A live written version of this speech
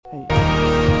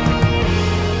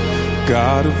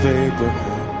God of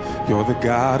Abraham, you're the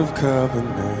God of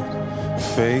covenant,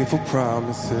 faithful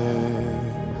promises.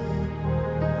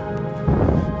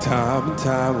 Time and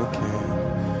time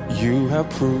again, you have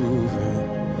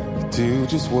proven you do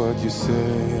just what you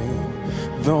say.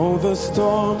 Though the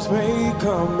storms may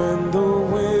come and the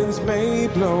winds may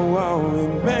blow, I'll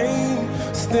remain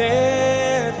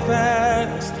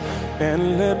steadfast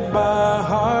and let my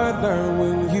heart learn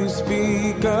when you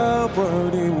speak a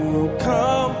word, it will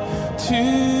come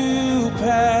to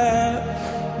pass.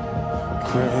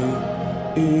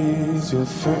 Great is your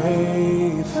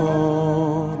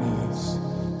faithfulness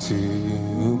to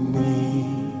me.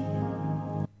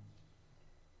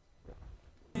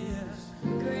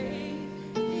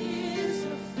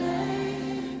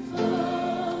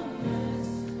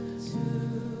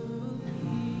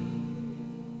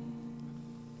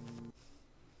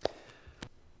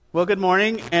 Well, good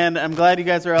morning, and I'm glad you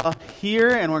guys are all here,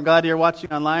 and we're glad you're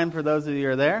watching online for those of you who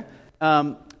are there.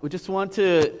 We just want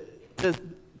to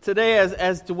today,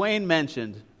 as Dwayne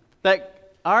mentioned,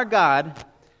 that our God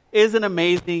is an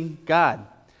amazing God.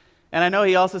 And I know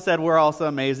he also said we're also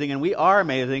amazing, and we are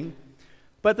amazing,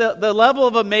 but the level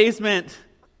of amazement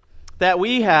that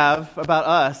we have about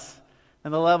us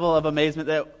and the level of amazement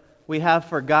that we have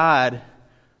for God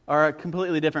are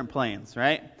completely different planes,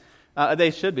 right?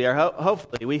 They should be, or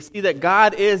hopefully. We see that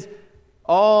God is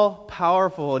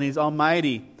all-powerful, and He's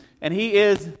almighty, and He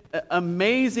is an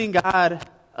amazing God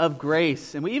of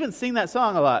grace. And we even sing that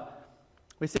song a lot.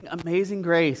 We sing, "Amazing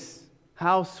Grace,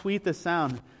 how sweet the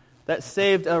sound that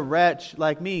saved a wretch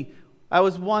like me. I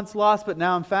was once lost, but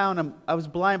now I'm found. I was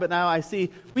blind, but now I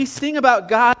see." We sing about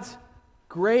God's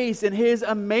grace and His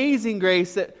amazing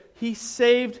grace, that He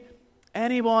saved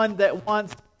anyone that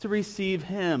wants to receive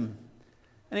Him.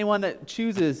 Anyone that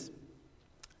chooses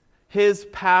His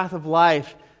path of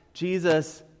life,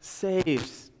 Jesus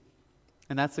saves.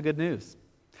 And that's the good news.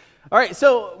 All right,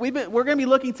 so we're going to be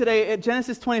looking today at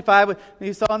Genesis 25.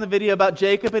 You saw in the video about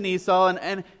Jacob and Esau,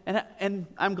 and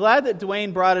I'm glad that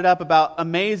Dwayne brought it up about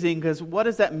amazing, because what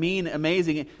does that mean,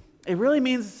 amazing? It really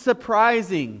means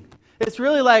surprising. It's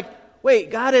really like,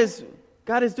 wait, God is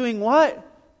doing what?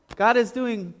 God is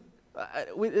doing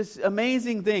it's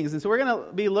amazing things. And so we're going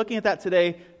to be looking at that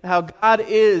today, how God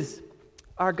is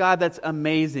our God that's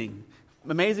amazing.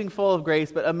 Amazing, full of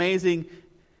grace, but amazing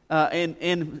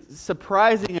in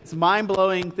surprising, it's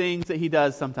mind-blowing things that He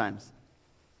does sometimes.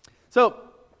 So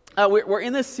we're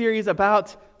in this series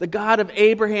about the God of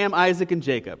Abraham, Isaac, and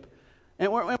Jacob.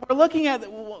 And we're looking at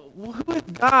who is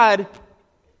God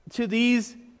to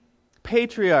these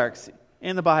patriarchs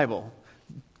in the Bible.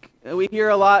 We hear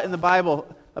a lot in the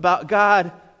Bible about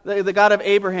God, the God of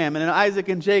Abraham and Isaac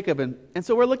and Jacob. And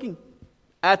so we're looking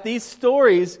at these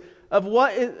stories of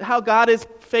how God is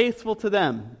faithful to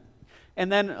them. And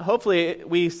then hopefully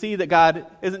we see that God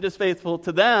isn't just faithful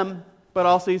to them, but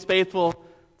also He's faithful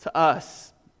to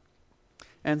us.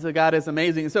 And so God is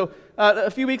amazing. So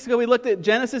a few weeks ago we looked at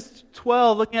Genesis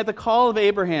 12, looking at the call of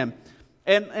Abraham,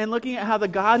 and looking at how the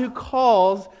God who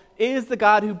calls is the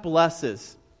God who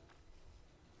blesses.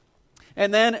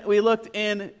 And then we looked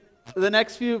in the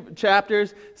next few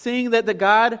chapters, seeing that the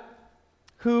God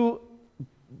who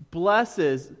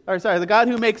the God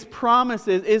who makes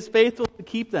promises is faithful to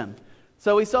keep them.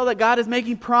 So we saw that God is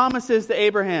making promises to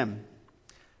Abraham.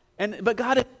 But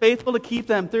God is faithful to keep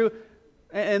them through,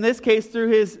 in this case,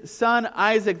 through His son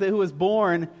Isaac, who was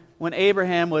born when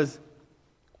Abraham was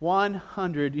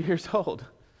 100 years old.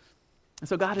 And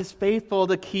so God is faithful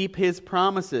to keep His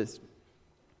promises.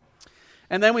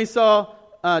 And then we saw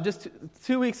just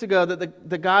 2 weeks ago that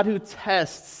the God who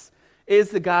tests is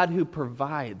the God who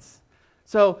provides.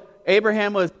 So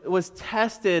Abraham was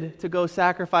tested to go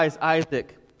sacrifice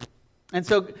Isaac. And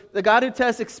so the God who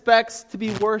tests expects to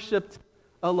be worshipped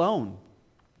alone.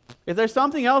 If there's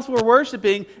something else we're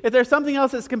worshiping, if there's something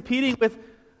else that's competing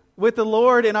with the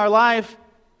Lord in our life,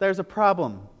 there's a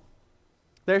problem.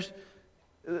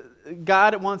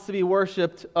 God wants to be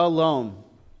worshipped alone.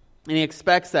 And He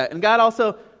expects that. And God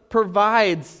also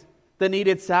provides the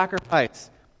needed sacrifice.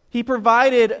 He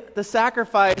provided the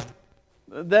sacrifice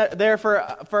there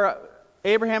for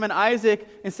Abraham and Isaac.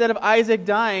 Instead of Isaac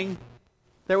dying,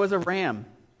 there was a ram.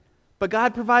 But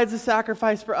God provides the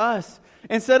sacrifice for us.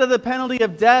 Instead of the penalty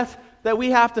of death that we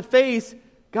have to face,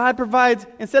 God provides,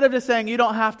 instead of just saying, you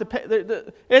don't have to pay,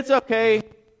 it's okay,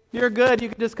 you're good, you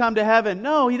can just come to heaven.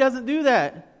 No, He doesn't do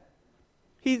that.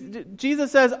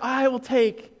 Jesus says, I will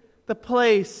take the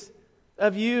place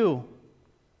of you.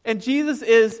 And Jesus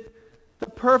is the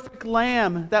perfect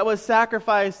lamb that was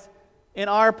sacrificed in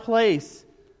our place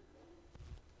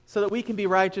so that we can be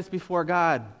righteous before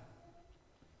God.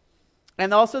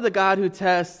 And also the God who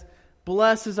tests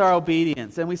blesses our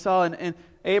obedience. And we saw in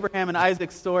Abraham and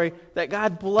Isaac's story that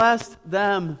God blessed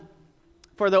them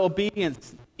for the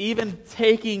obedience, even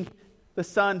taking the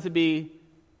son to be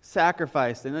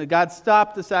sacrificed. And God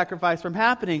stopped the sacrifice from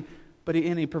happening, but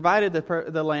he provided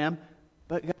the lamb.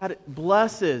 But God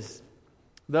blesses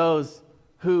those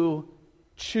who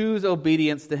choose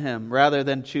obedience to him rather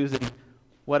than choosing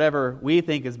whatever we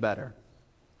think is better.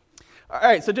 All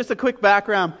right, so just a quick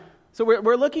background. So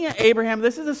we're looking at Abraham.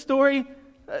 This is a story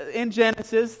in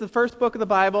Genesis, the first book of the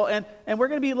Bible, and we're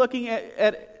going to be looking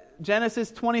at Genesis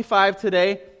 25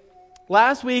 today.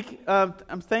 Last week,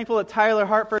 I'm thankful that Tyler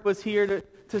Hartford was here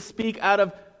to speak out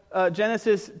of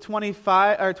Genesis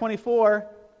 25 or 24,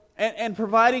 and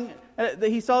providing.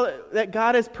 He saw that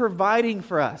God is providing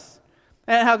for us,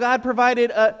 and how God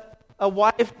provided a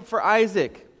wife for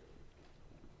Isaac.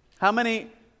 How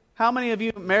many of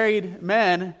you married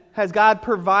men has God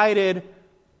provided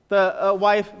a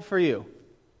wife for you?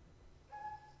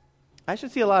 I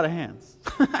should see a lot of hands.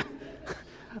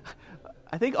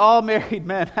 I think all married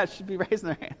men should be raising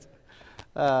their hands.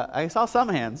 I saw some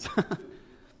hands.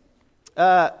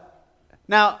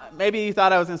 Now, maybe you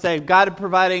thought I was going to say God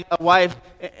providing a wife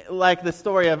like the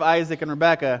story of Isaac and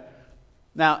Rebekah.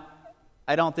 Now,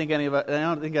 I don't think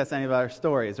that's any of our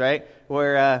stories, right?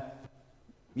 Where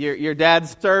your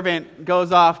dad's servant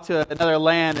goes off to another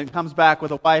land and comes back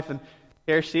with a wife, and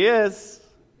here she is.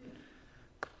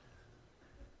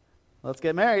 Let's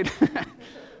get married.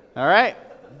 All right.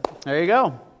 There you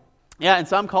go. Yeah, in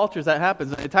some cultures that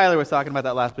happens. Tyler was talking about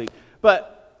that last week.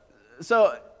 But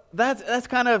so that's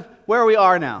kind of where we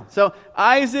are now. So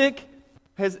Isaac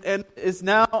is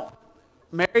now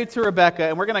married to Rebekah,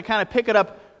 and we're going to kind of pick it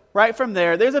up right from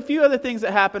there. There's a few other things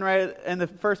that happen right in the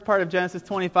first part of Genesis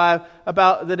 25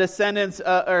 about the descendants,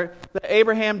 or that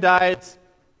Abraham dies,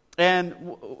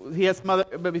 and he has some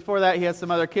other. But before that, he has some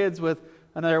other kids with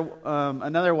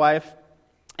another wife,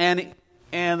 and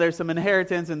there's some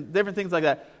inheritance and different things like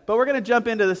that. But we're going to jump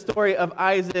into the story of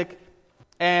Isaac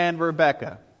and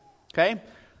Rebekah. Okay?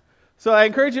 So I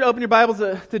encourage you to open your Bibles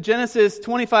to Genesis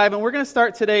 25, and we're going to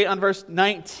start today on verse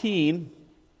 19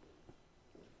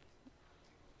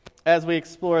 as we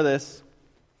explore this.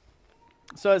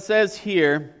 So it says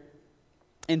here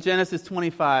in Genesis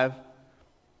 25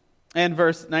 and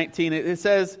verse 19, it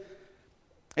says,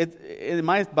 in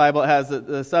my Bible it has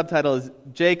the subtitle is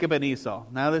Jacob and Esau.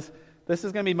 Now this is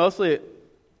going to be mostly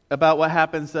about what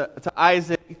happens to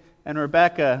Isaac and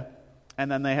Rebekah,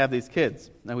 and then they have these kids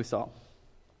that we saw.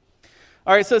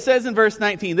 All right, so it says in verse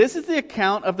 19, this is the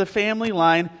account of the family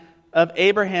line of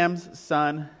Abraham's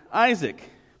son Isaac.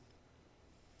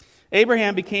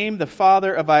 Abraham became the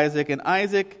father of Isaac, and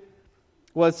Isaac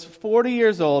was 40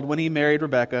 years old when he married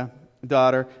Rebekah,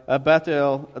 daughter of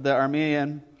Bethuel the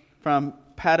Aramean from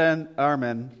Paddan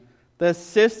Aram, the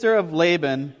sister of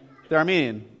Laban the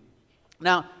Aramean.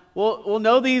 Now, we'll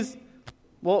know these.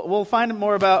 We'll find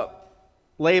more about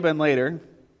Laban later,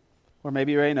 or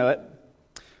maybe you already know it.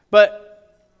 But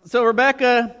so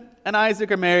Rebekah and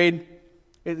Isaac are married.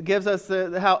 It gives us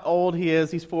how old he is.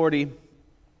 He's 40.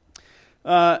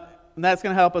 And that's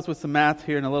going to help us with some math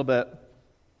here in a little bit.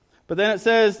 But then it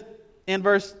says in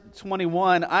verse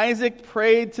 21, Isaac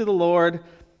prayed to the Lord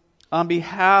on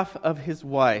behalf of his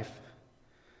wife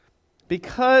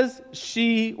because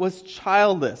she was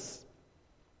childless.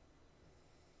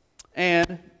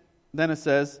 And then it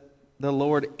says, the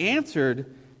Lord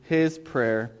answered his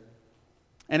prayer,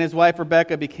 and his wife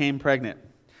Rebekah became pregnant.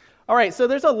 All right, so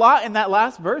there's a lot in that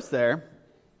last verse there.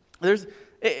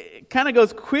 It kind of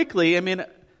goes quickly. I mean,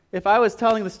 if I was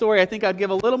telling the story, I think I'd give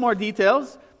a little more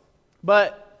details,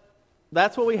 but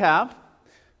that's what we have.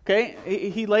 Okay,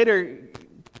 he later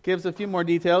gives a few more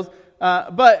details,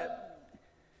 but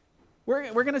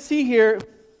we're going to see here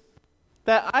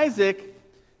that Isaac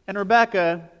and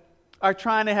Rebekah are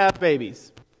trying to have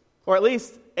babies, or at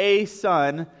least a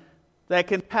son that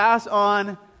can pass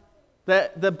on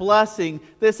the blessing,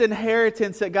 this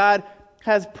inheritance that God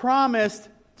has promised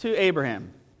to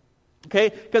Abraham. Okay,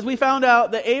 because we found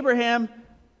out that Abraham,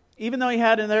 even though he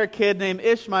had another kid named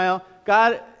Ishmael,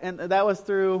 and that was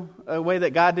through a way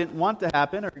that God didn't want to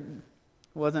happen, or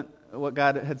wasn't what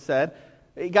God had said.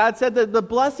 God said that the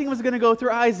blessing was going to go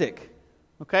through Isaac.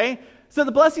 Okay, so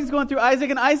the blessing is going through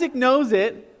Isaac, and Isaac knows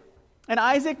it, and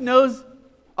Isaac knows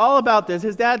all about this.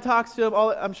 His dad talks to him,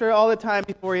 I'm sure, all the time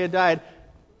before he had died.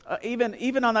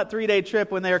 Even on that 3-day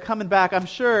trip when they were coming back, I'm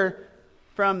sure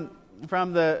from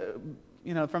the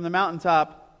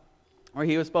mountaintop where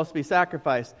he was supposed to be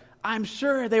sacrificed, I'm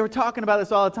sure they were talking about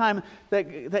this all the time,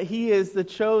 that he is the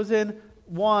chosen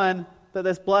one, that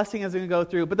this blessing is going to go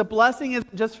through. But the blessing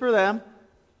isn't just for them.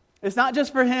 It's not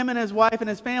just for him and his wife and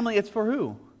his family. It's for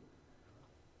who?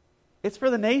 It's for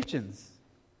the nations.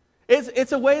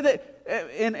 It's a way that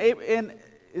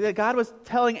that God was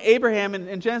telling Abraham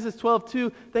in Genesis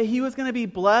 12:2 that he was going to be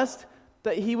blessed,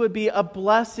 that he would be a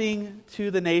blessing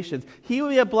to the nations. He would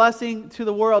be a blessing to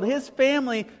the world. His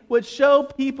family would show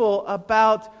people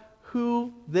about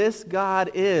who this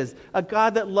God is. A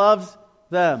God that loves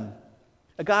them.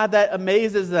 A God that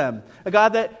amazes them. A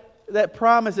God that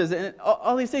promises. And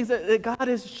all these things that God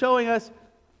is showing us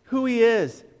who He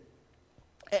is.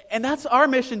 And that's our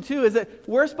mission too, is that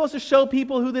we're supposed to show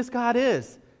people who this God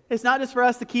is. It's not just for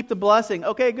us to keep the blessing.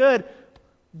 Okay, good.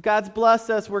 God's blessed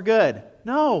us, we're good.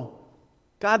 No.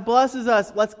 God blesses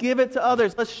us. Let's give it to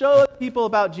others. Let's show people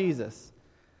about Jesus.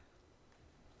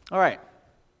 All right.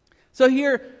 So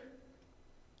here,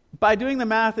 by doing the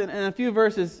math in a few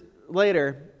verses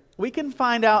later, we can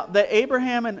find out that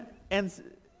Abraham and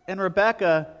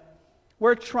Rebekah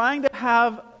were trying to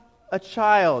have a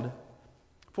child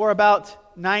for about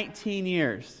 19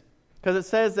 years. Because it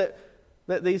says that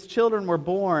these children were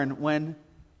born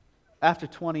after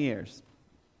 20 years.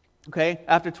 Okay?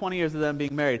 After 20 years of them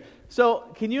being married. So,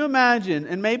 can you imagine,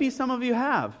 and maybe some of you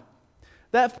have,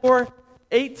 that for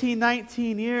 18,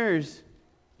 19 years,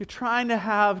 you're trying to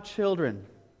have children.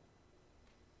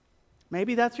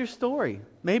 Maybe that's your story.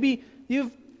 Maybe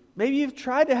you've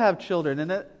tried to have children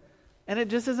and it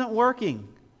just isn't working.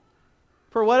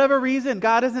 For whatever reason,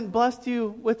 God hasn't blessed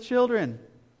you with children.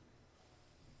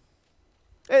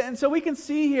 And so we can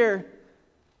see here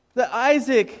that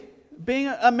Isaac, being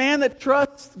a man that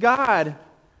trusts God,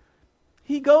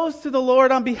 he goes to the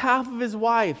Lord on behalf of his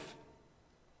wife.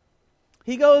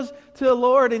 He goes to the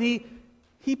Lord and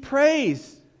he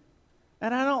prays.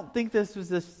 And I don't think this was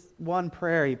this one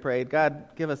prayer he prayed,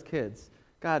 God, give us kids.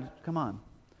 God, come on.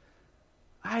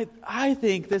 I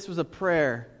think this was a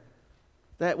prayer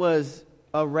that was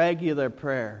a regular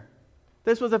prayer.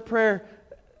 This was a prayer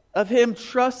of him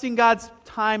trusting God's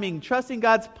timing, trusting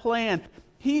God's plan.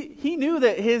 He knew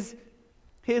that his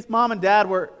mom and dad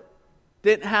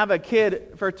didn't have a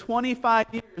kid for 25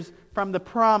 years from the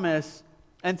promise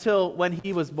until when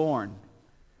he was born.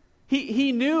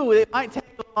 He knew it might take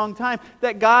a long time,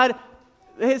 that God,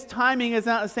 His timing is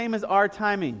not the same as our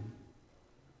timing.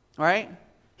 All right?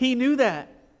 He knew that.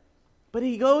 But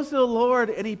he goes to the Lord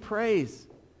and he prays.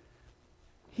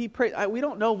 He prayed. We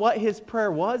don't know what his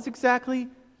prayer was exactly,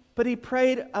 but he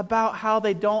prayed about how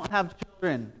they don't have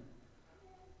children.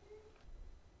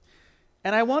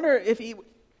 And I wonder if he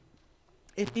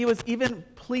was even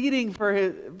pleading for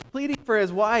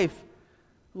his wife.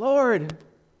 Lord,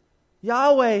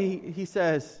 Yahweh, he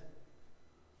says,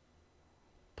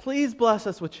 please bless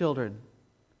us with children.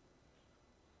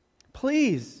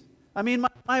 Please. I mean,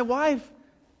 my wife,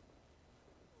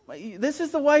 this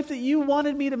is the wife that you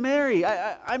wanted me to marry.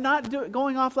 I'm not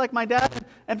going off like my dad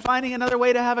and finding another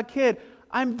way to have a kid.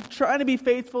 I'm trying to be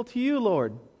faithful to you,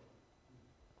 Lord.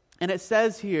 And it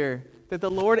says here that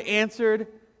the Lord answered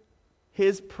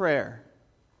his prayer,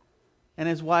 and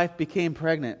his wife became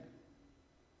pregnant.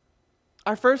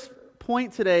 Our first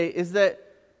point today is that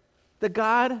the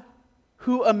God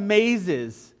who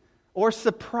amazes or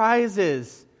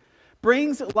surprises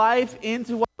brings life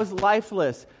into what was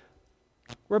lifeless.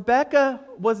 Rebekah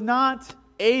was not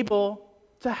able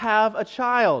to have a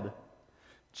child.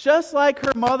 Just like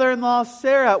her mother-in-law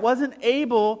Sarah wasn't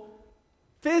able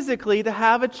physically to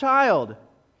have a child.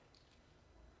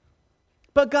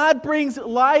 But God brings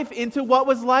life into what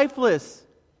was lifeless.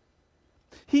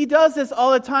 He does this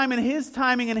all the time in His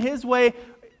timing, in His way,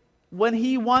 when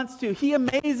He wants to. He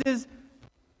amazes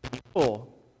people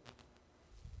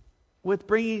with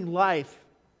bringing life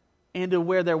into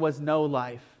where there was no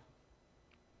life.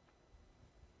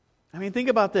 I mean, think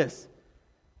about this.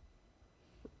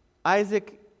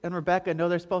 Isaac and Rebekah know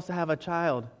they're supposed to have a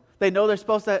child. They know they're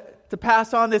supposed to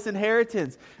pass on this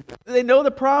inheritance. They know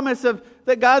the promise of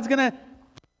that God's going to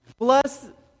bless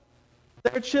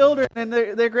their children and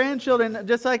their grandchildren,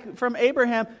 just like from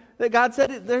Abraham, that God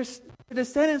said their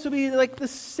descendants will be like the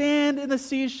sand in the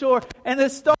seashore and the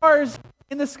stars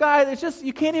in the sky. It's just,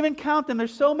 you can't even count them.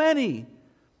 There's so many.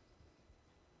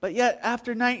 But yet,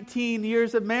 after 19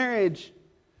 years of marriage,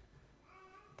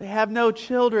 they have no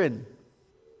children.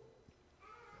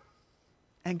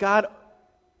 And God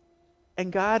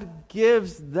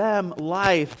gives them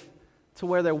life to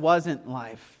where there wasn't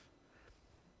life.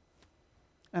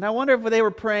 And I wonder if they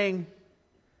were praying,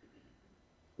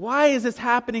 why is this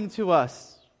happening to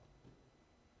us?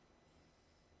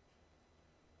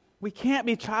 We can't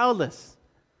be childless.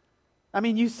 I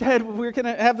mean, you said we're going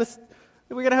to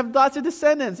have lots of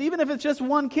descendants. Even if it's just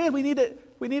one kid, we need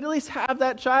We need to at least have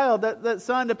that child, that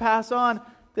son, to pass on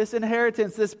this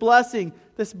inheritance, this blessing,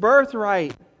 this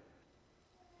birthright.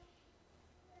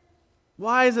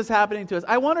 Why is this happening to us?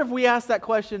 I wonder if we ask that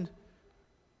question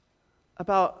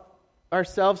about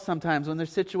ourselves sometimes when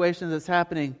there's situations that's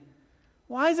happening.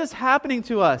 Why is this happening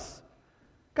to us?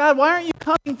 God, why aren't you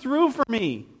coming through for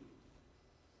me?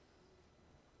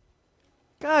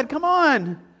 God, come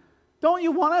on. Don't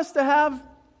you want us to have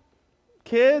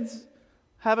kids,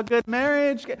 have a good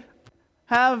marriage,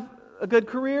 have a good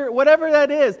career, whatever that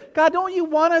is? God, don't you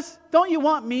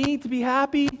want me to be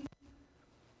happy?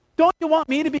 Don't you want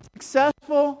me to be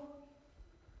successful?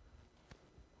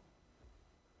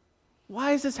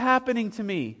 Why is this happening to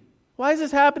me? Why is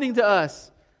this happening to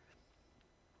us?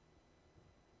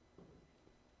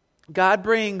 God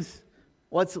brings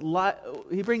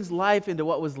He brings life into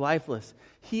what was lifeless.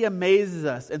 He amazes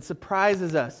us and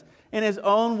surprises us in His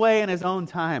own way and His own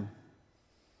time.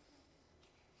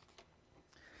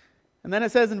 And then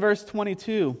it says in verse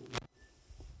 22,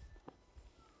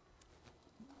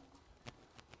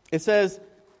 it says,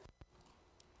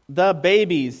 the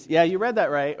babies. Yeah, you read that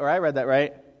right, or I read that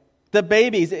right. The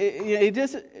babies. It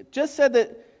just said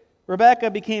that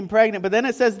Rebekah became pregnant, but then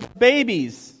it says the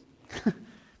babies.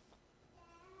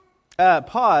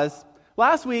 Pause.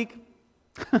 Last week,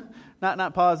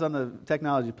 not pause on the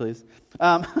technology, please.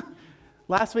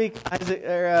 Last week,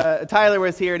 Tyler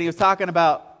was here, and he was talking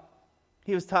about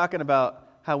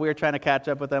how we were trying to catch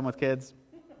up with them with kids.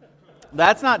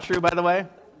 That's not true, by the way.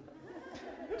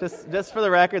 Just for the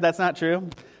record, that's not true.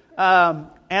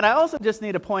 And I also just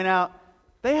need to point out,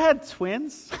 they had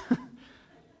twins.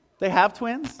 They have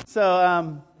twins.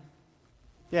 So,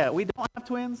 yeah, we don't have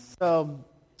twins. So,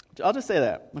 I'll just say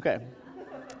that. Okay.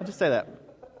 I'll just say that.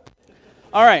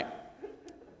 All right.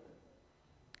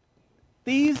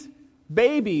 These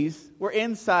babies were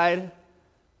inside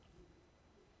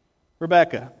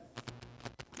Rebekah.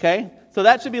 Okay? So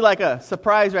that should be like a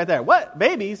surprise right there. What?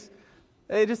 Babies?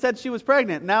 They just said she was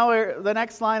pregnant. Now the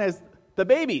next line is the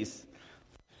babies.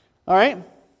 All right?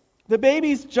 The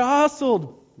babies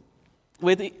jostled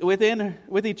with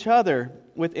each other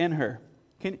within her.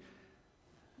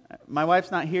 My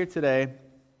wife's not here today,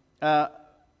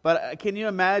 but can you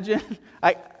imagine?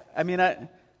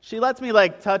 She lets me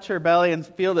like touch her belly and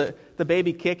feel the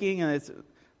baby kicking, and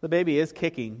the baby is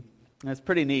kicking, and it's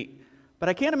pretty neat. But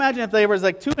I can't imagine if there was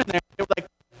like two in there, they were like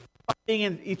fighting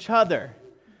in each other.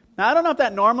 Now I don't know if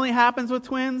that normally happens with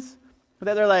twins, but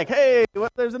that they're like, hey,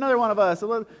 there's another one of us,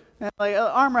 and like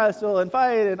arm wrestle and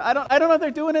fight, and I don't know if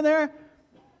they're doing it there.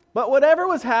 But whatever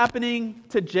was happening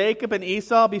to Jacob and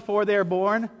Esau before they were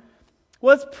born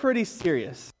was pretty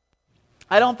serious.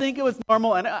 I don't think it was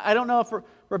normal, and I don't know if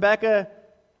Rebekah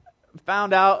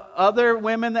found out other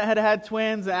women that had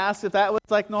twins and asked if that was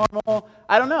like normal.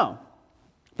 I don't know.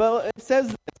 But it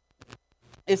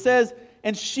says,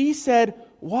 and she said,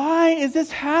 why is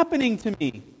this happening to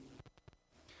me?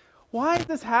 Why is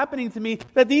this happening to me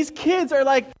that these kids are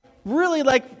like really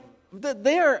like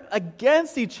they are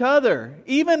against each other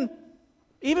even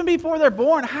before they're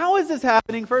born? How is this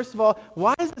happening? First of all,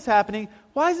 why is this happening?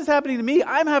 Why is this happening to me?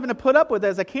 I'm having to put up with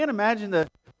this. I can't imagine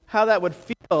how that would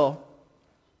feel.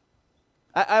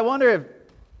 I wonder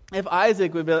if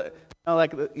Isaac would be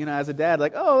as a dad,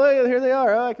 like, oh, here they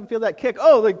are. Oh, I can feel that kick.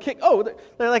 Oh, they kick. Oh,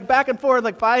 they're like back and forth,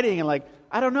 like fighting, and like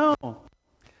I don't know.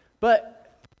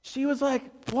 But she was like,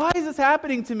 why is this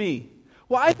happening to me?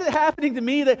 Why is it happening to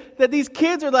me that these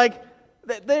kids are like,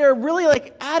 they are really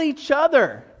like at each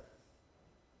other?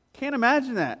 Can't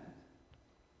imagine that.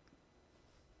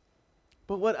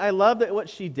 But what I love that what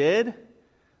she did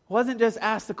wasn't just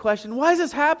ask the question, why is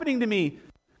this happening to me?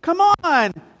 Come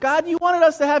on, God, you wanted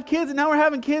us to have kids and now we're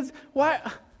having kids. Why?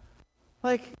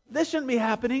 Like, this shouldn't be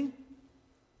happening.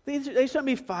 They shouldn't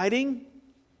be fighting.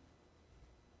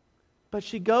 But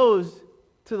she goes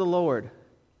to the Lord.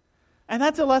 And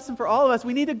that's a lesson for all of us.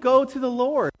 We need to go to the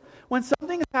Lord. When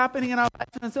something is happening in our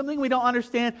lives and something we don't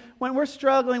understand, when we're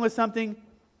struggling with something,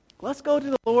 let's go to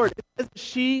the Lord. It says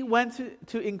she went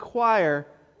to inquire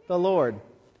the Lord.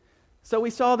 So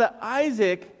we saw that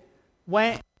Isaac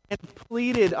went and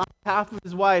pleaded on behalf of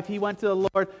his wife. He went to the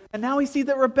Lord. And now we see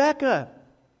that Rebekah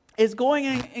is going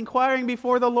and inquiring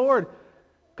before the Lord.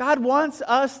 God wants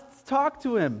us to talk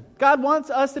to Him. God wants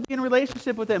us to be in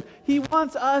relationship with Him. He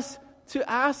wants us to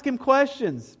ask Him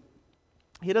questions.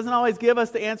 He doesn't always give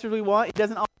us the answers we want. He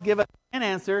doesn't always give us an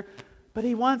answer. But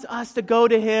He wants us to go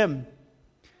to Him.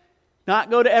 Not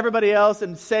go to everybody else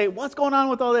and say, what's going on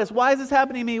with all this? Why is this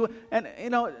happening to me? And,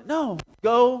 no.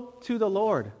 Go to the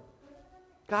Lord.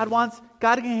 God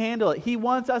can handle it. He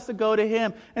wants us to go to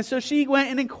Him. And so she went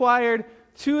and inquired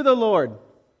to the Lord.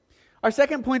 Our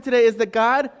second point today is that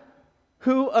God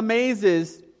who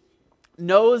amazes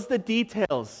knows the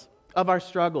details of our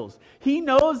struggles. He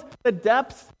knows the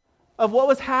depths of what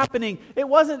was happening. It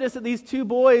wasn't just that these two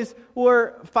boys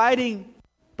were fighting,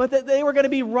 but that they were going to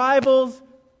be rivals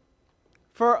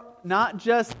for not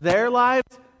just their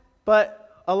lives,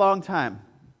 but a long time.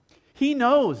 He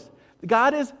knows.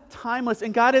 God is timeless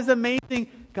and God is amazing.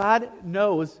 God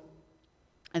knows.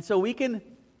 And so we can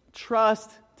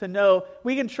trust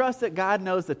that God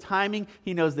knows the timing.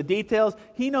 He knows the details.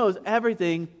 He knows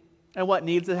everything and what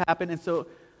needs to happen. And so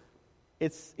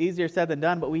it's easier said than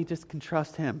done, but we just can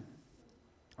trust Him.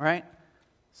 All right?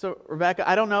 So Rebecca,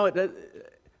 I don't know.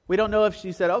 We don't know if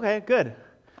she said, okay, good.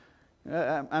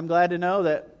 I'm glad to know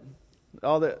that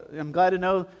I'm glad to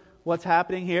know what's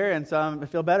happening here, and so I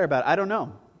feel better about it. I don't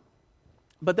know.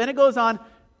 But then it goes on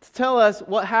to tell us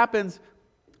what happens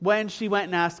when she went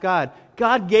and asked God.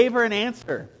 God gave her an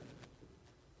answer.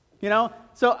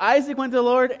 So Isaac went to the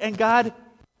Lord, and God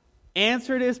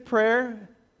answered his prayer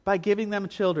by giving them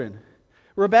children.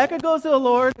 Rebecca goes to the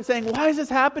Lord saying, why is this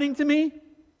happening to me?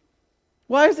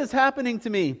 Why is this happening to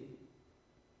me?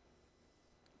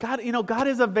 God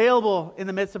is available in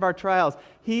the midst of our trials.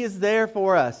 He is there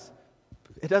for us.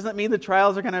 It doesn't mean the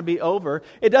trials are going to be over.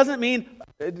 It doesn't mean,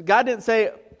 God didn't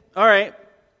say, all right,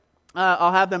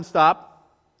 I'll have them stop.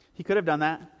 He could have done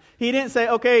that. He didn't say,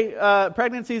 okay,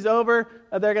 pregnancy's over,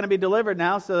 they're going to be delivered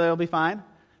now, so they'll be fine.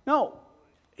 No,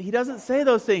 He doesn't say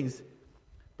those things.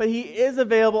 But He is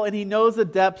available and He knows the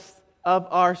depths of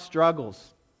our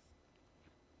struggles.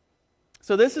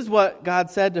 So this is what God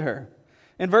said to her.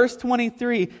 In verse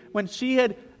 23, when she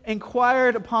had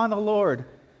inquired upon the Lord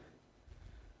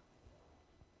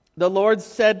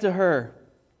said to her,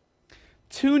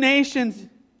 2 nations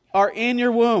are in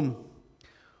your womb.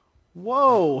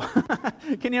 Whoa!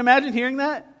 Can you imagine hearing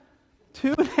that?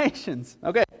 2 nations.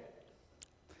 Okay.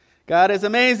 God is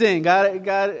amazing.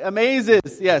 God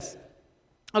amazes. Yes.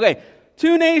 Okay.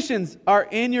 2 nations are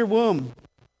in your womb,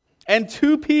 and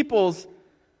 2 peoples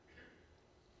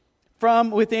from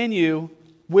within you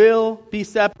will be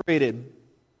separated.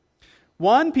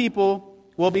 One people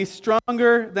will be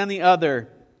stronger than the other,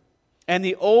 and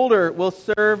the older will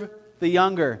serve the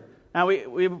younger. Now,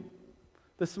 we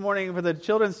this morning for the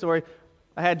children's story,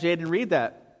 I had Jaden read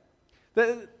that.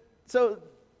 So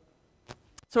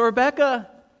Rebecca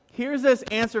hears this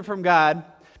answer from God.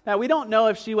 Now, we don't know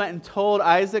if she went and told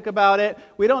Isaac about it.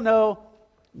 We don't know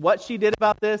what she did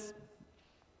about this.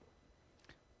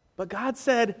 But God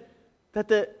said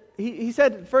that He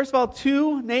said, first of all,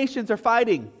 2 nations are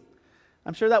fighting.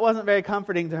 I'm sure that wasn't very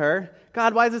comforting to her.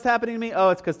 God, why is this happening to me? Oh,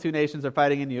 it's because 2 nations are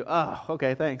fighting in you. Oh,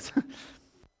 okay, thanks.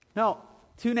 No,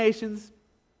 2 nations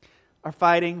are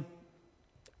fighting,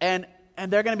 and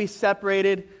they're going to be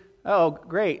separated. Oh,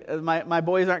 great. My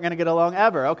boys aren't going to get along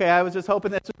ever. Okay, I was just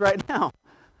hoping this was right now.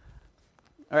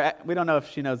 All right, we don't know if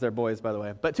she knows they're boys, by the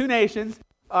way. But 2 nations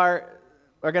are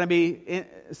going to be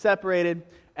separated,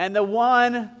 and the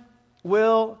one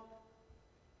will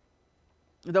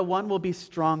be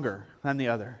stronger than the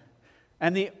other.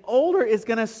 And the older is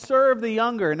going to serve the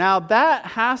younger. Now, that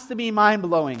has to be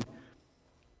mind-blowing.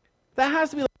 That has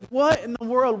to be like, what in the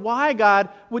world? Why, God,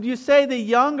 would you say the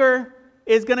younger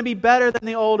is going to be better than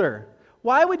the older?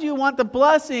 Why would you want the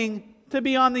blessing to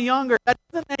be on the younger? That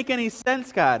doesn't make any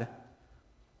sense, God.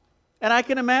 And I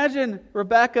can imagine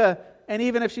Rebecca, and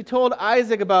even if she told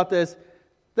Isaac about this,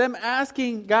 them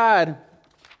asking God,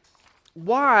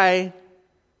 why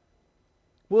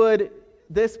would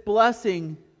this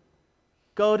blessing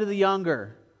go to the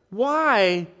younger?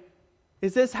 Why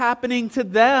is this happening to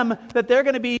them, that they're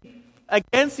going to be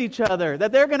against each other,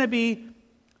 that they're going to be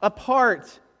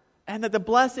apart, and that the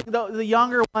blessing, the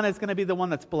younger one is going to be the one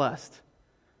that's blessed?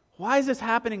 Why is this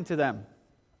happening to them?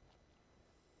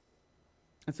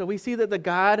 And so we see that the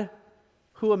God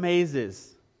who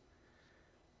amazes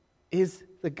is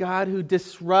the God who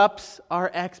disrupts our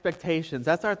expectations.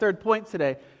 That's our third point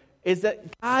today, is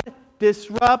that God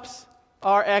disrupts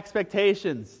our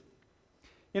expectations.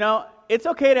 It's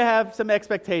okay to have some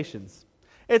expectations.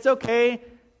 It's okay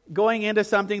going into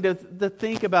something to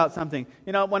think about something.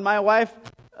 When my wife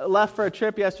left for a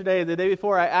trip yesterday, the day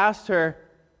before, I asked her,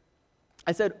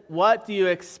 I said, what do you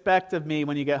expect of me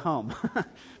when you get home?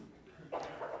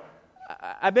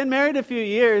 I've been married a few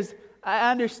years.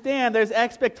 I understand there's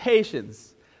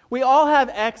expectations. We all have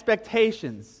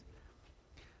expectations.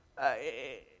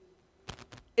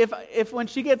 If when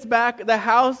she gets back, the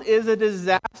house is a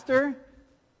disaster,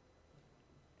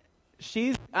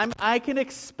 I can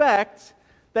expect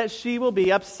that she will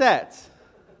be upset.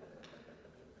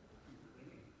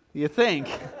 You think?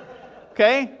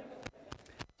 Okay?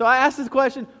 So I asked this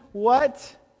question,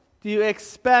 what do you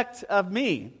expect of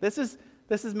me? This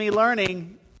is me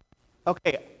learning,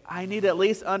 okay, I need to at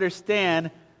least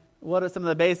understand what some of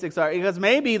the basics are. Because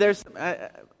maybe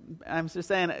I'm just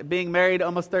saying, being married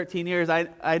almost 13 years,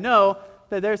 I know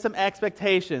that there's some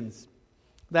expectations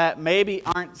that maybe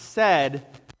aren't said,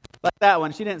 like that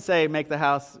one. She didn't say make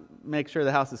sure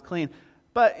the house is clean.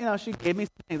 But, she gave me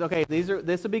some things. Okay,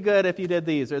 this would be good if you did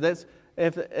these, or this,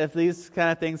 if these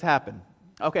kind of things happen.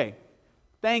 Okay,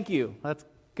 thank you. That's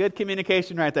good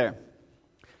communication right there.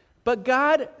 But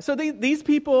God, so these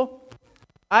people,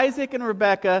 Isaac and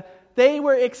Rebekah, they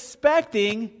were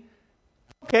expecting,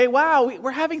 okay, wow,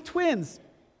 we're having twins.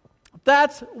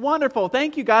 That's wonderful.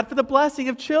 Thank you, God, for the blessing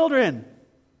of children.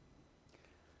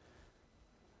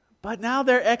 But now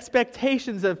their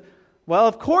expectations of, well,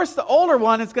 of course the older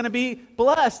one is going to be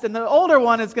blessed, and the older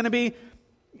one is going to be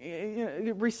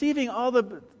receiving all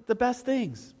the best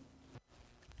things.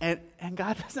 And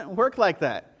God doesn't work like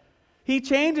that. He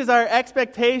changes our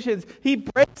expectations. He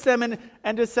breaks them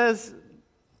and just says,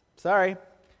 sorry,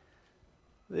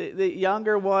 the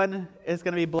younger one is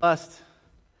going to be blessed.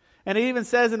 And he even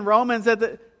says in Romans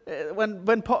that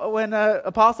when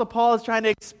Apostle Paul is trying to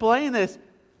explain this,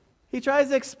 he tries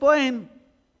to explain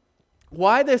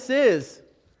why this is.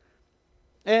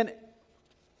 And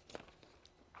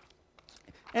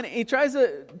he tries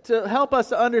to help us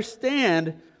to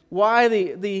understand why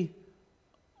the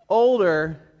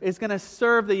older is going to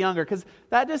serve the younger, because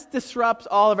that just disrupts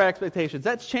all of our expectations.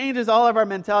 That changes all of our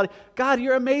mentality. God,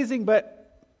 you're amazing, but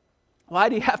why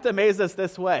do you have to amaze us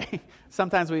this way?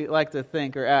 Sometimes we like to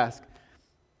think or ask.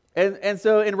 And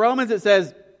so in Romans it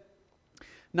says,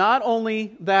 not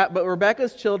only that, but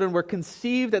Rebekah's children were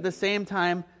conceived at the same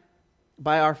time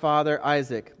by our father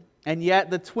Isaac. And yet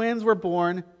the twins were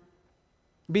born,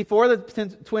 before the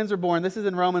twins were born, this is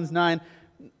in Romans 9,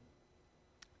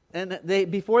 and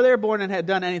before they were born and had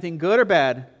done anything good or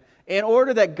bad, in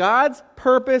order that God's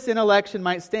purpose in election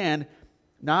might stand,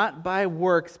 not by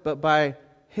works, but by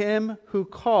him who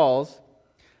calls,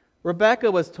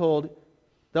 Rebekah was told,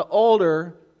 the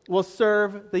older will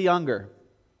serve the younger.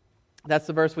 That's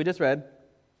the verse we just read.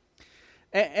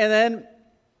 And then,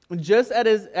 just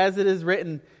as it is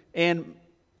written in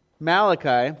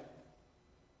Malachi,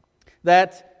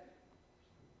 that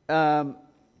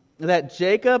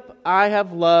Jacob I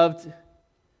have loved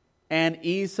and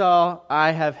Esau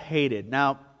I have hated.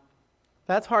 Now,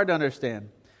 that's hard to understand.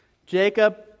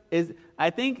 Jacob I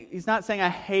think he's not saying I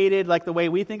hated like the way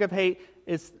we think of hate.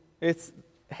 It's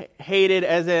hated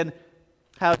as in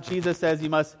how Jesus says you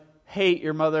must hate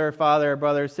your mother, father,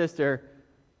 brother, sister,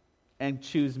 and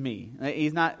choose me.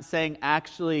 He's not saying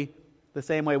actually the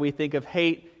same way we think of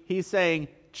hate. He's saying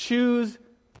choose.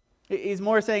 He's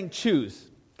more saying choose.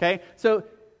 Okay? So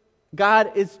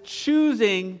God is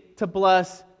choosing to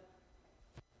bless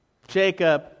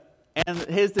Jacob and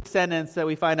his descendants that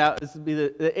we find out is to be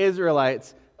the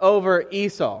Israelites over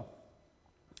Esau.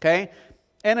 Okay?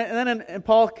 And then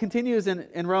Paul continues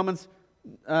in Romans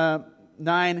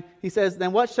 9, he says,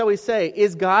 then what shall we say?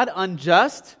 Is God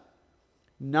unjust?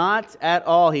 Not at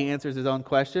all, he answers his own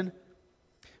question.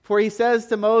 For he says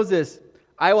to Moses,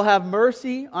 I will have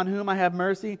mercy on whom I have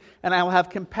mercy, and I will have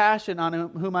compassion on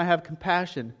whom I have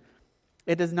compassion.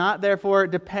 It does not therefore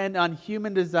depend on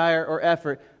human desire or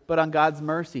effort, but on God's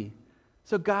mercy.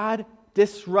 So God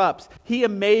disrupts, he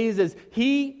amazes,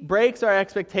 he breaks our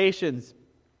expectations,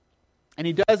 and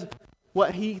he does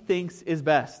what he thinks is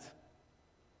best.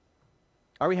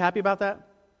 Are we happy about that?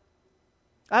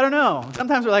 I don't know.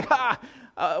 Sometimes we're like,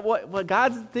 what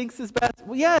God thinks is best.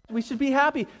 Well, yes, we should be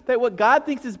happy that what God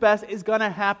thinks is best is going to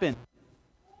happen.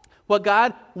 What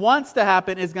God wants to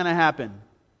happen is going to happen.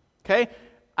 Okay?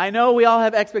 I know we all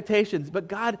have expectations, but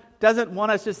God doesn't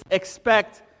want us to just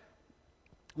expect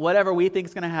whatever we think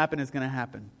is going to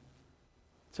happen.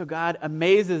 So God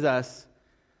amazes us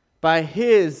by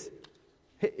his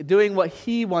doing what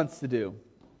he wants to do.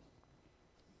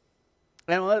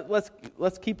 And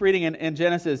let's keep reading in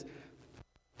Genesis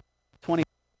 20.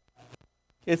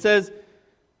 It says,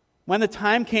 when the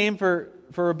time came for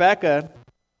Rebekah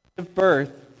to give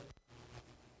birth,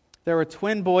 there were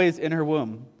twin boys in her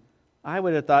womb. I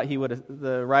would have thought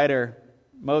the writer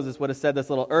Moses would have said this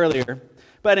a little earlier,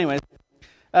 but anyways,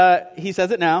 he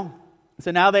says it now.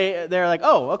 So now they're like,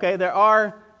 oh, okay, there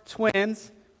are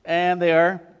twins, and they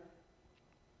are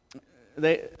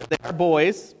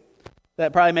boys.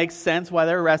 That probably makes sense why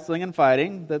they're wrestling and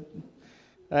fighting.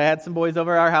 I had some boys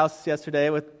over at our house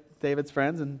yesterday with David's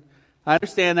friends, and I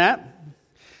understand that.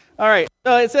 All right,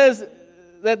 so it says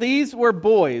that these were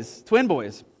boys, twin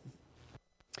boys.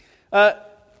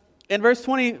 In verse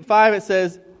 25 it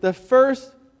says, the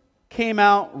first came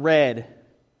out red,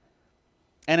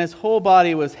 and his whole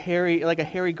body was hairy, like a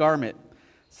hairy garment.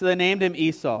 So they named him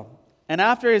Esau. And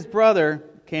after his brother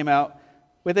came out,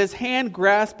 with his hand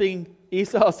grasping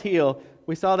Esau's heel,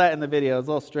 we saw that in the video. It was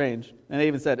a little strange. And they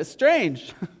even said, it's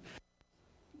strange.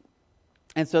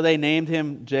 And so they named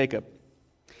him Jacob.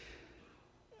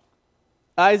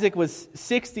 Isaac was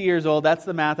 60 years old. That's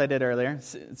the math I did earlier.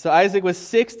 So Isaac was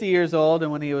 60 years old,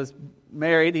 and when he was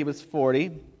married, he was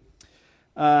 40.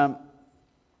 When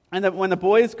the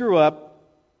boys grew up,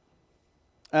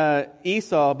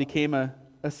 Esau became a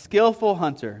skillful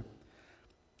hunter,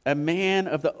 a man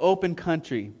of the open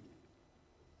country,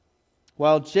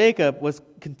 while Jacob was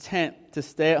content to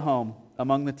stay at home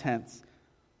among the tents.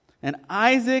 And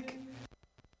Isaac,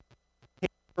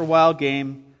 for wild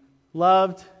game,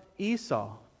 loved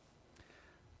Esau,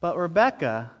 but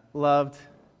Rebekah loved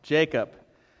Jacob.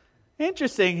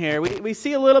 Interesting here. We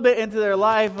see a little bit into their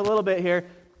life, a little bit here,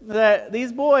 that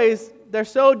these boys, they're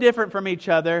so different from each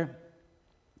other,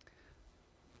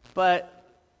 but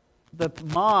the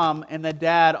mom and the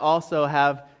dad also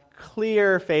have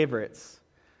clear favorites.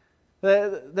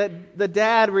 The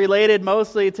dad related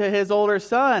mostly to his older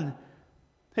son.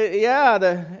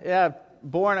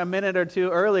 Born a minute or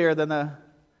two earlier than the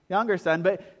younger son,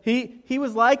 but he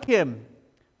was like him.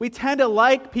 We tend to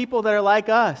like people that are like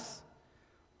us,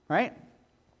 right?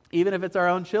 Even if it's our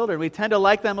own children, we tend to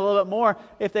like them a little bit more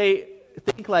if they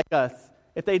think like us,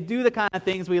 if they do the kind of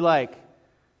things we like.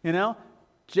 You know,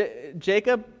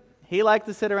 Jacob, he liked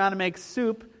to sit around and make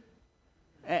soup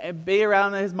and be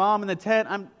around his mom in the tent.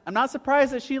 I'm not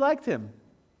surprised that she liked him,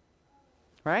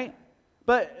 right?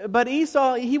 But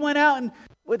Esau, he went out and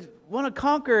would want to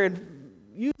conquer and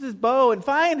use his bow and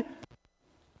find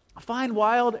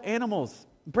wild animals,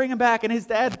 bring them back, and his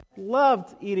dad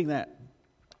loved eating that.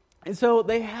 And so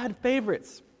they had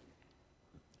favorites.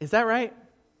 Is that right?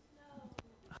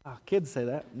 No. Oh, kids say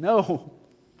that. No.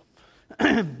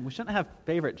 We shouldn't have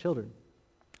favorite children.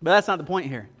 But that's not the point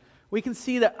here. We can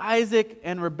see that Isaac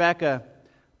and Rebekah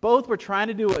both were trying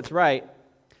to do what's right,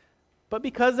 but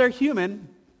because they're human,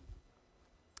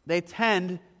 they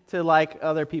tend to like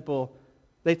other people.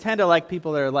 They tend to like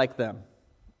people that are like them.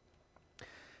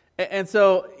 And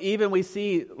so even we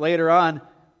see later on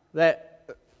that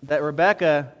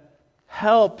Rebekah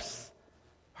helps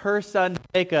her son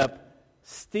Jacob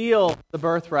steal the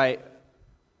birthright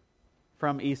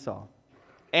from Esau.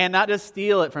 And not just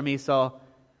steal it from Esau,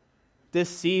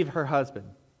 deceive her husband.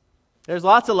 There's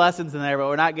lots of lessons in there, but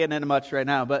we're not getting into much right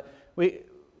now. But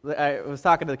I was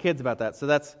talking to the kids about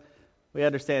that. We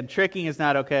understand tricking is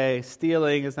not okay,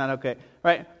 stealing is not okay,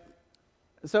 right?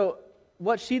 So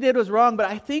what she did was wrong, but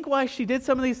I think why she did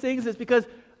some of these things is because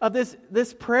of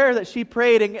this prayer that she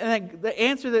prayed and the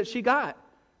answer that she got.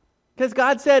 Because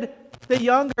God said the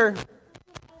younger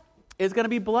is going to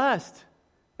be blessed,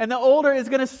 and the older is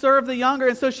going to serve the younger,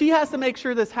 and so she has to make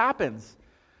sure this happens.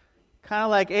 Kind of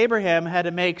like Abraham had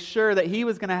to make sure that he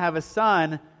was going to have a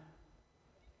son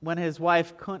when his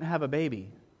wife couldn't have a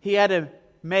baby. He had to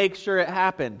make sure it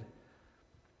happened.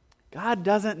 God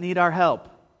doesn't need our help.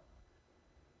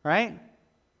 Right?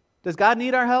 Does God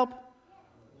need our help?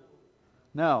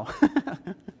 No.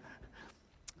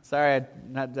 Sorry,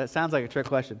 that sounds like a trick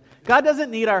question. God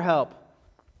doesn't need our help.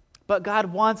 But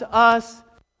God wants us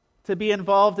to be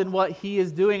involved in what He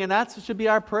is doing. And that should be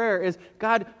our prayer is,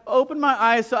 God, open my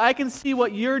eyes so I can see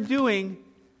what you're doing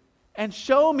and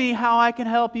show me how I can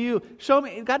help you. Show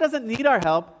me. God doesn't need our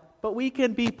help, but we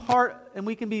can be part and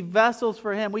we can be vessels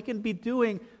for Him. We can be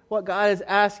doing what God is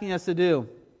asking us to do.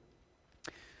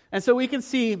 And so we can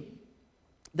see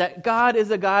that God is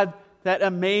a God that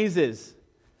amazes.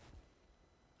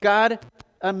 God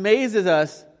amazes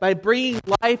us by bringing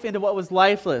life into what was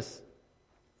lifeless.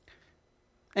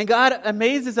 And God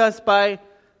amazes us by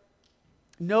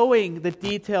knowing the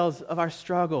details of our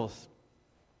struggles.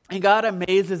 And God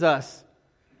amazes us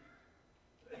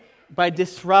by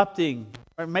disrupting,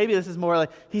 or maybe this is more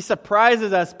like He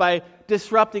surprises us by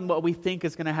disrupting what we think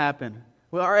is going to happen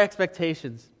with our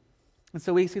expectations. And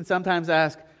so we can sometimes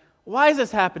ask, why is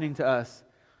this happening to us?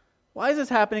 Why is this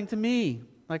happening to me,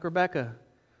 like Rebekah?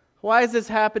 Why is this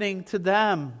happening to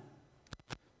them,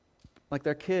 like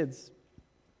their kids?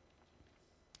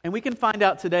 And we can find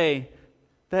out today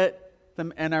that,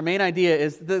 and our main idea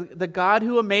is, the God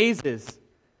who amazes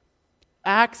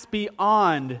acts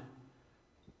beyond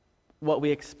what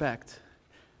we expect.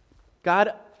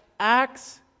 God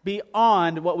acts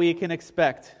beyond what we can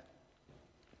expect.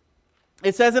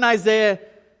 It says in Isaiah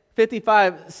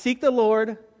 55, "Seek the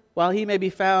Lord while He may be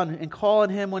found, and call on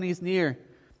Him when He's near.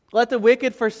 Let the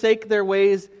wicked forsake their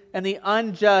ways, and the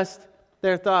unjust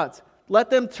their thoughts." Let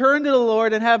them turn to the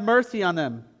Lord and have mercy on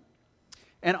them.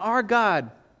 And our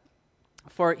God,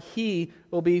 for He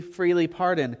will be freely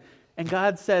pardoned. And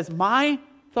God says, my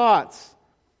thoughts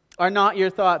are not your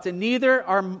thoughts, and neither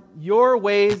are your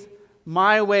ways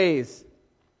my ways,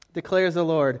 declares the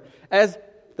Lord. As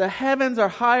the heavens are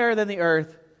higher than the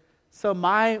earth, so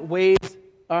my ways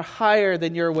are higher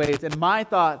than your ways, and my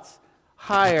thoughts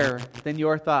higher than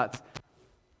your thoughts.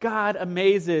 God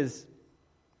amazes,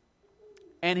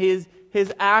 and His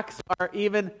acts are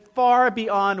even far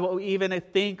beyond what we even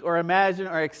think or imagine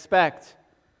or expect.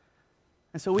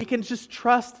 And so we can just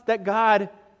trust that God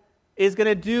is going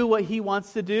to do what He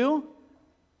wants to do,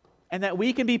 and that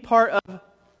we can be part of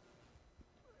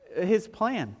His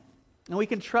plan. And we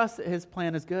can trust that His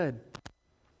plan is good.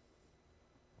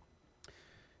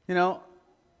 You know,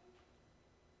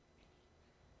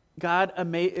 God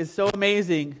is so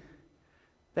amazing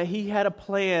that He had a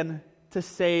plan to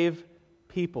save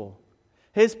people.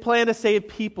 His plan to save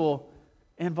people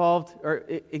involved, or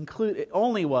it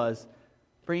only was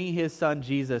bringing His Son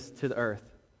Jesus to the earth.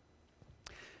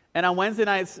 And on Wednesday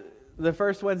nights, the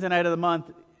first Wednesday night of the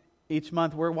month, each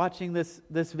month, we're watching this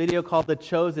video called The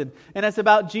Chosen. And it's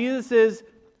about Jesus'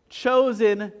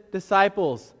 chosen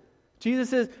disciples.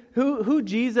 Who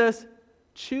Jesus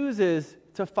chooses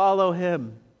to follow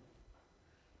Him.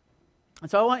 And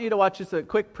so I want you to watch just a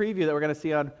quick preview that we're going to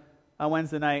see on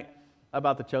Wednesday night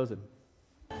about The Chosen.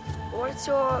 What's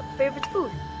your favorite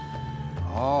food?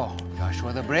 Oh,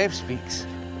 Joshua the Brave speaks.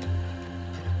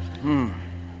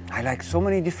 I like so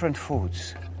many different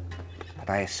foods, but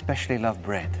I especially love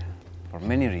bread, for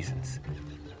many reasons.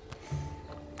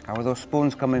 How are those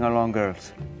spoons coming along,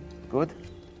 girls? Good?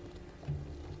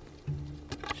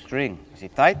 String, is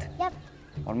it tight? Yep.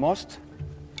 Almost?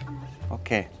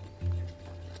 Okay.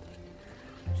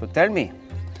 So tell me,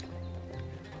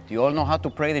 do you all know how to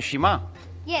pray the Shema?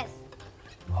 Yes.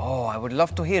 Oh, I would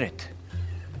love to hear it.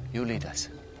 You lead us.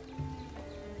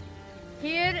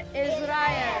 Hear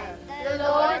Israel, the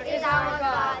Lord is our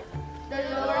God, the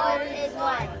Lord is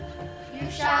one. You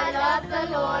shall love the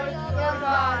Lord your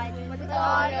God with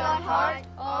all your heart,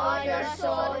 all your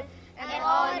soul, and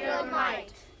all your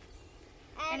might.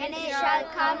 And it shall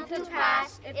come to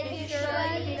pass, if you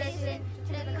surely listen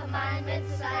to the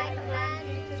commandments I command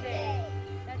you today,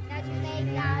 that you may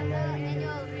gather in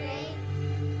your grain,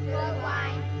 your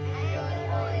wine, and your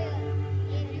oil,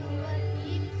 and you will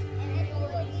eat, and you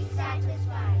will be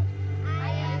satisfied. I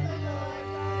am the Lord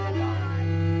your God,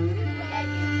 who led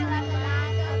you from the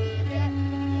land of Egypt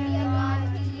to be a God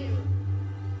to you.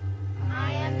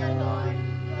 I am the Lord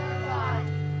your God.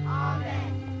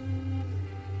 Amen.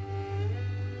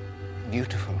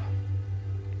 Beautiful.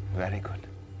 Very good.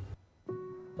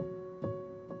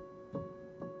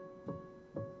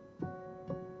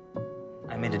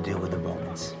 I made a deal with the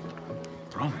Romans.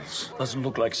 Romans? Doesn't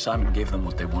look like Simon gave them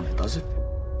what they wanted, does it?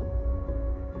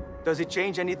 Does it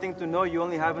change anything to know you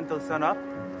only have until sunup?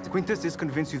 Quintus is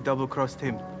convinced you've double-crossed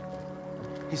him.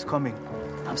 He's coming.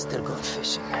 I'm still going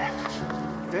fishing.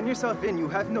 Turn yourself in. You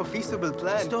have no feasible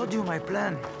plan. I told you my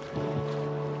plan.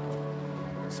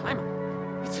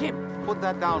 Simon, it's him. Put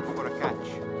that down for a catch.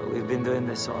 We've been doing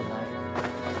this all night.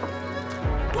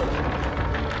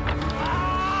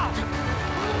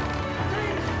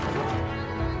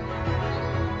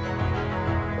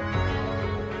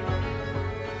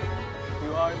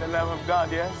 You are the Lamb of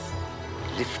God, yes?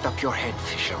 Lift up your head,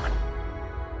 fisherman.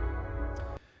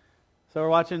 So we're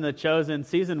watching The Chosen,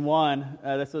 Season 1.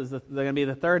 This was going to be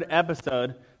the third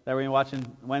episode that we're going to be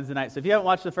watching Wednesday night. So if you haven't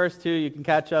watched the first two, you can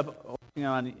catch up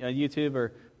on YouTube,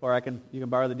 or you can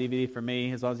borrow the DVD from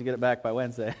me as long as you get it back by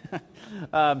Wednesday.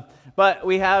 But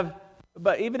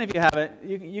even if you haven't,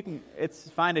 you can. It's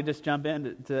fine to just jump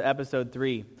into episode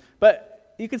 3.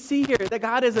 But you can see here that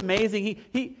God is amazing.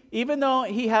 He even though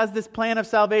He has this plan of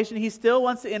salvation, He still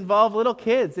wants to involve little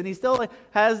kids, and He still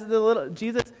has the little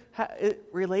Jesus. It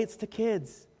relates to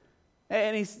kids,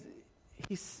 and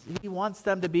He wants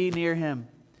them to be near Him.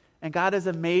 And God is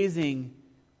amazing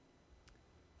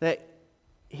that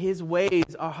His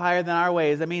ways are higher than our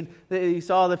ways. I mean, you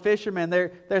saw the fishermen;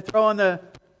 they're throwing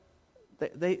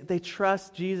they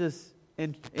trust Jesus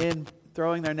in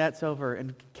throwing their nets over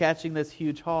and catching this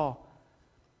huge haul.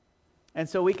 And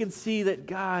so we can see that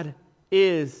God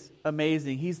is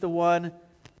amazing. He's the one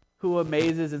who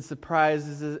amazes and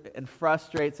surprises and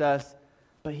frustrates us,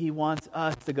 but He wants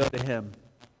us to go to Him.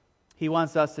 He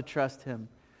wants us to trust Him.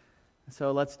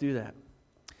 So let's do that.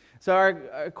 So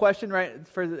our question right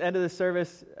for the end of the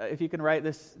service, if you can write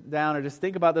this down or just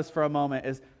think about this for a moment,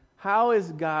 is how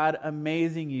is God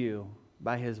amazing you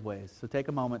by His ways? So take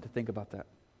a moment to think about that.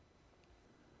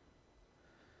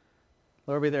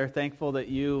 Lord, we are thankful that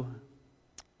you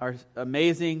are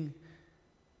amazing,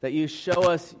 that you show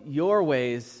us your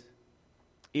ways,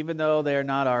 even though they are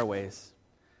not our ways.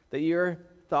 That your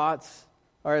thoughts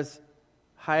are as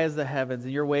high as the heavens,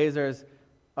 and your ways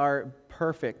are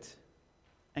perfect.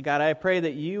 And God, I pray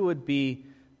that you would be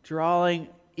drawing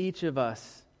each of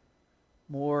us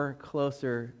more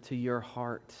closer to your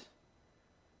heart.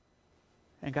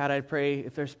 And God, I pray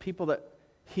if there's people that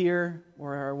here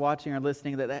or are watching or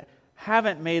listening that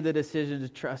haven't made the decision to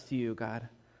trust you, God,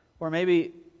 or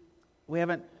maybe we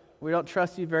don't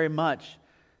trust you very much,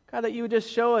 God, that you would just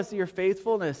show us your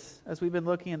faithfulness as we've been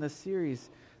looking in this series,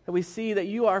 that we see that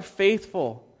you are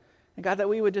faithful. And God, that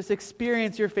we would just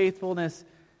experience your faithfulness.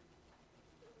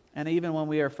 And even when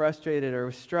we are frustrated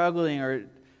or struggling or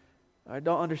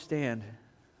don't understand,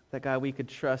 that God, we could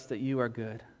trust that you are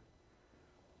good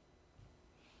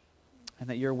and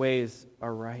that your ways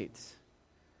are right.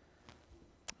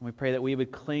 And we pray that we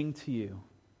would cling to you.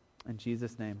 In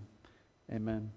Jesus' name, amen.